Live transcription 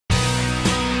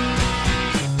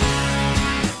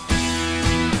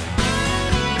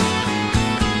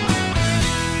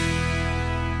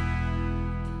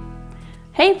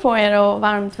Hej på er och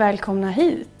varmt välkomna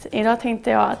hit. Idag tänkte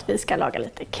jag att vi ska laga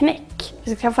lite knäck.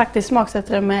 Vi ska faktiskt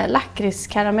smaksätta det med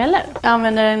lakritskarameller. Jag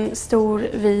använder en stor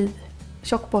vid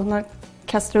tjock-bottnad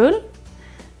kastrull.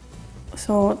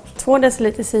 Så 2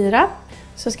 deciliter sirap.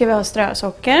 Så ska vi ha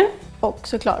strösocker och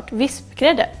såklart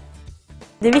vispgrädde.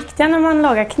 Det viktiga när man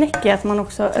lagar knäck är att man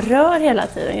också rör hela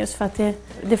tiden just för att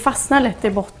det fastnar lätt i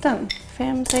botten.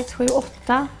 5, 6, 7,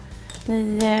 8,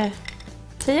 9,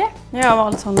 10. Jag har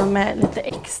valt sådana med lite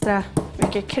extra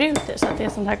mycket krut i så att det är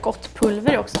sånt här gott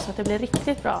pulver också så att det blir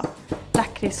riktigt bra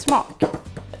lakritssmak.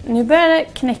 Nu börjar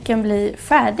knäcken bli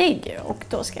färdig och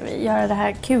då ska vi göra det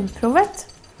här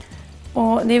kulprovet.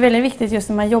 Och det är väldigt viktigt just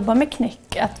när man jobbar med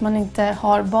knäck att man inte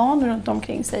har barn runt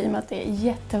omkring sig med att det är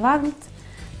jättevarmt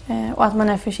och att man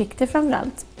är försiktig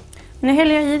framförallt. Nu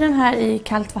häller jag i den här i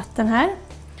kallt vatten här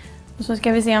och så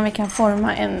ska vi se om vi kan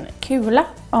forma en kula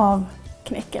av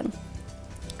knäcken.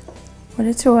 Och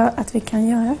det tror jag att vi kan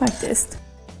göra faktiskt.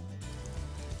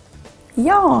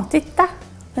 Ja, titta!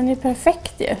 Den är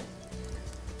perfekt ju.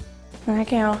 Den här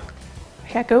kan jag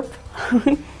käka upp.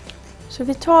 Så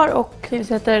vi tar och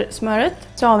tillsätter smöret.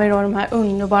 Så har vi då de här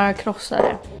underbara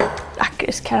krossade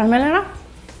lakritskaramellerna.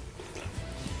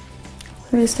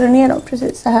 Vi slår ner dem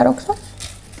precis så här också.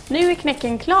 Nu är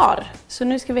knäcken klar. Så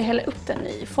nu ska vi hälla upp den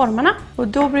i formarna. Och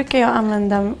då brukar jag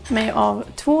använda mig av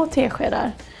 2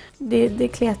 teskedar. Det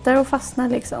kletar och fastnar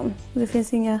liksom. Det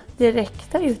finns inga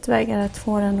direkta utvägar att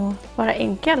få den att vara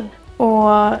enkel.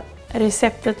 Och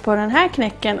receptet på den här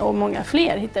knäcken och många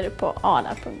fler hittar du på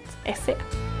arla.se.